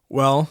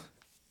 Well,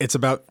 it's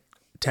about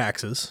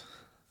taxes.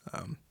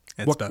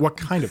 What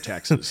kind of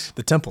taxes?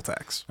 The temple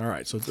tax. All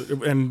right. So,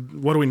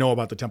 and what do we know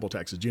about the temple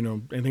taxes? Do you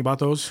know anything about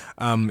those?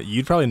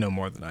 You'd probably know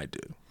more than I do.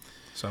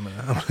 So I'm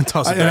gonna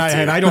toss it back to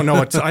you. And I don't know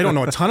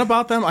a ton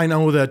about them. I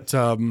know that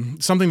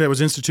something that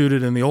was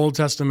instituted in the Old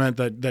Testament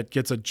that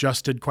gets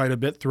adjusted quite a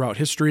bit throughout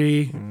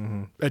history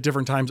at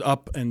different times,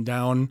 up and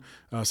down.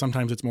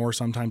 Sometimes it's more,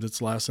 sometimes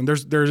it's less. And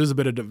there is a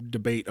bit of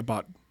debate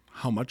about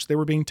how much they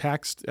were being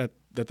taxed at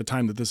the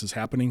time that this is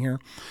happening here.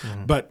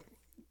 But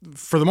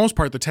for the most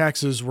part, the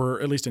taxes were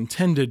at least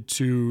intended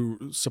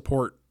to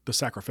support the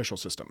sacrificial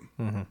system,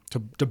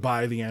 to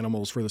buy the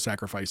animals for the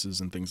sacrifices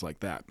and things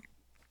like that.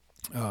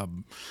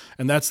 And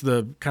that's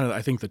the kind of,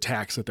 I think, the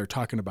tax that they're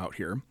talking about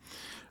here,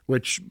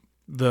 which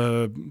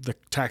the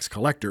tax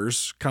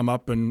collectors come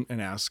up and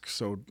ask,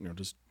 so,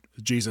 does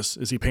Jesus,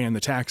 is he paying the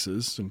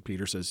taxes? And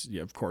Peter says,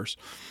 yeah, of course.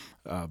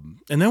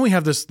 And then we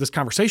have this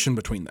conversation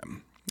between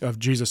them of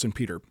Jesus and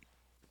Peter,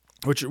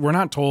 which we're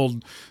not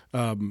told.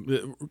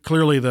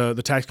 Clearly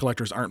the tax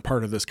collectors aren't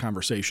part of this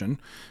conversation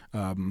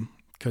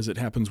because it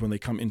happens when they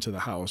come into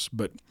the house.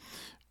 But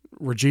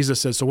where Jesus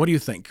says, so what do you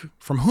think?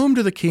 From whom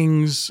do the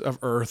kings of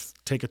earth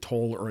take a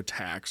toll or a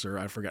tax? Or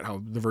I forget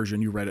how the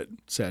version you read it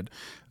said,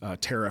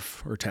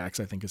 tariff or tax,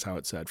 I think is how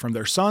it said. From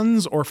their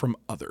sons or from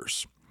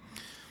others?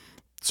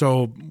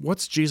 So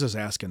what's Jesus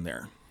asking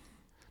there?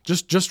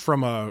 Just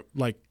from a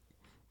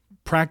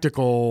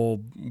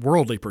practical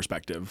worldly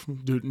perspective,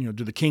 do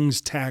the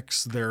kings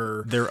tax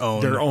their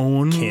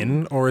own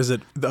kin, or is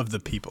it of the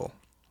people?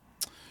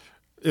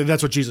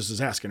 That's what Jesus is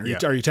asking.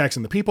 Are you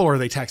taxing the people, or are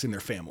they taxing their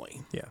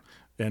family? Yeah.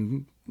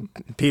 And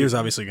Peter's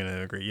obviously going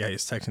to agree. Yeah,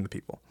 he's taxing the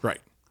people. Right.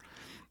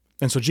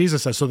 And so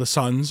Jesus says, so the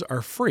sons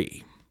are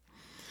free.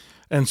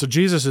 And so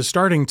Jesus is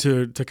starting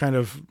to kind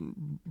of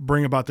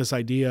bring about this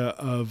idea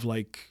of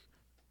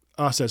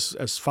us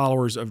as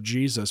followers of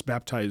Jesus,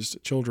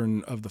 baptized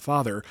children of the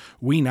Father.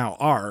 We now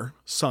are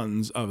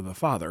sons of the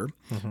Father.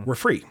 We're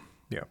free.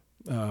 Yeah.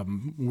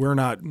 We're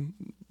not,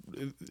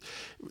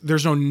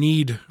 there's no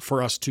need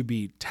for us to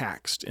be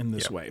taxed in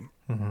this way.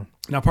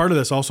 Now, part of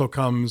this also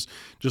comes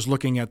just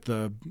looking at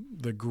the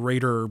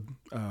greater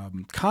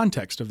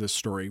context of this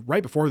story.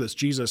 Right before this,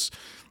 Jesus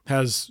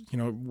has,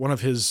 one of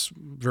his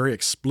very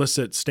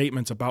explicit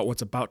statements about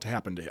what's about to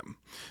happen to him.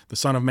 The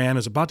Son of Man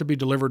is about to be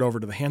delivered over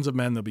to the hands of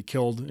men. They'll be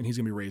killed, and he's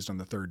going to be raised on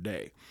the third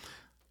day,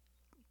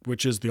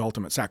 which is the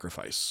ultimate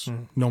sacrifice.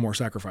 No more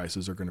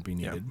sacrifices are going to be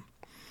needed.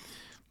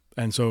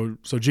 Yeah. And so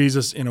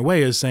Jesus, in a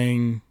way, is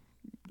saying,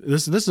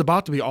 this is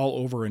about to be all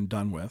over and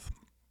done with.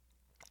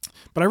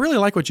 But I really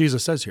like what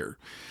Jesus says here.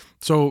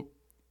 So,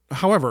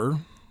 however,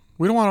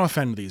 we don't want to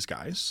offend these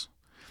guys.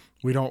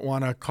 We don't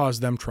want to cause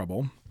them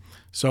trouble.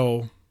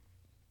 So,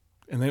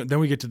 and then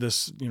we get to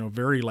this,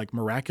 very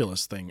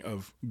miraculous thing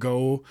of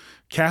go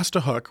cast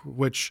a hook,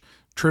 which,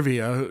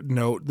 trivia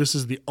note, this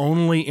is the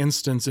only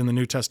instance in the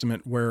New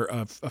Testament where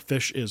a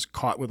fish is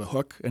caught with a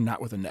hook and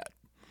not with a net.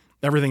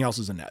 Everything else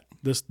is a net.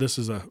 This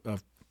is a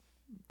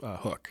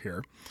hook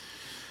here.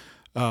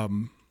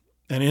 And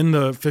in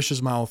the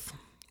fish's mouth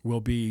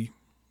will be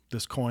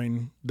this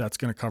coin that's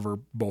going to cover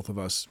both of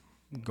us.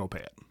 Go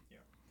pay it. Yeah.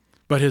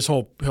 But his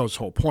whole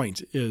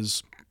point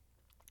is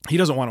he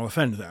doesn't want to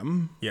offend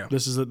them. Yeah.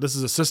 This is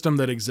a system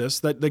that exists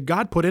that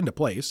God put into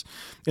place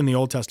in the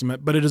Old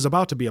Testament, but it is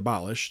about to be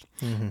abolished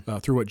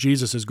through what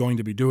Jesus is going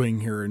to be doing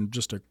here in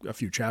just a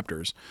few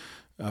chapters.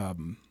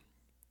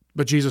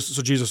 But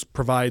Jesus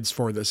provides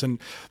for this,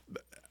 and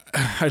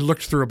I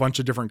looked through a bunch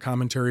of different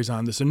commentaries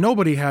on this, and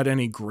nobody had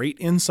any great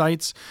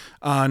insights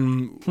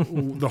on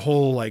the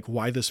whole, like,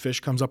 why this fish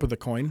comes up with a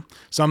coin.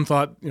 Some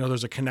thought,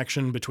 there's a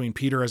connection between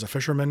Peter as a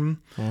fisherman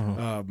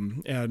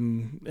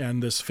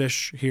and this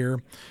fish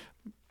here.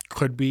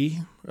 Could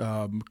be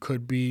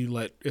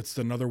it's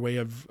another way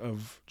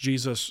of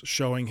Jesus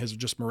showing his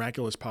just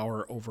miraculous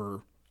power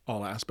over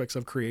all aspects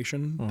of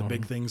creation, the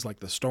big things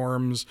like the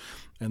storms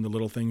and the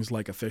little things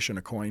like a fish and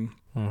a coin.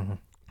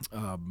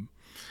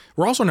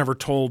 We're also never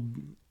told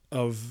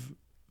of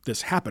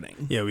this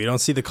happening. Yeah, we don't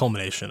see the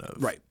culmination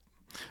of. Right.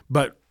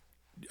 But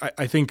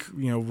I think,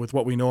 with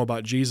what we know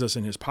about Jesus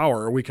and his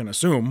power, we can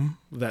assume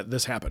that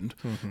this happened.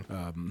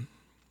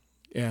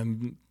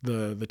 And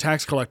the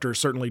tax collectors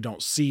certainly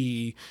don't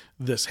see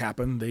this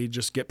happen. They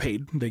just get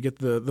paid. They get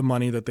the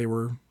money that they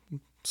were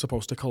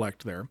supposed to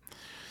collect there.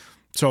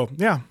 So,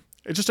 yeah,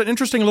 it's just an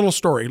interesting little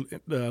story,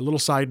 a little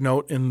side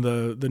note in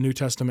the New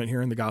Testament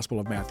here in the Gospel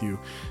of Matthew,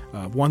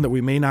 one that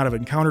we may not have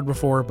encountered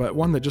before, but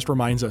one that just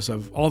reminds us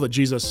of all that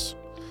Jesus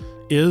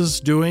is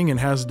doing and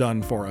has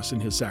done for us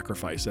in his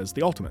sacrifice as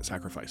the ultimate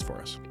sacrifice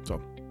for us.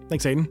 So,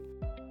 thanks, Aiden.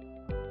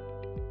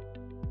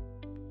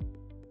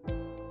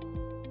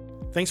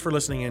 Thanks for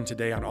listening in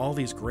today on all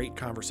these great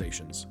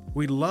conversations.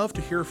 We'd love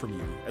to hear from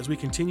you as we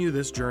continue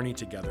this journey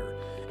together.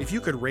 If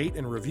you could rate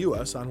and review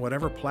us on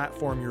whatever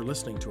platform you're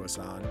listening to us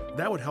on,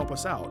 that would help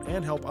us out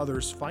and help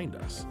others find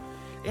us.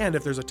 And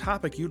if there's a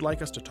topic you'd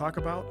like us to talk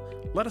about,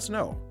 let us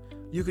know.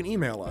 You can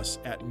email us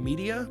at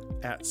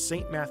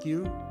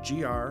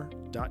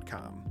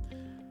media@stmatthewgr.com.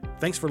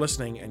 Thanks for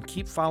listening, and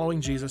keep following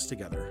Jesus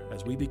together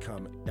as we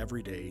become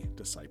everyday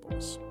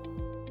disciples.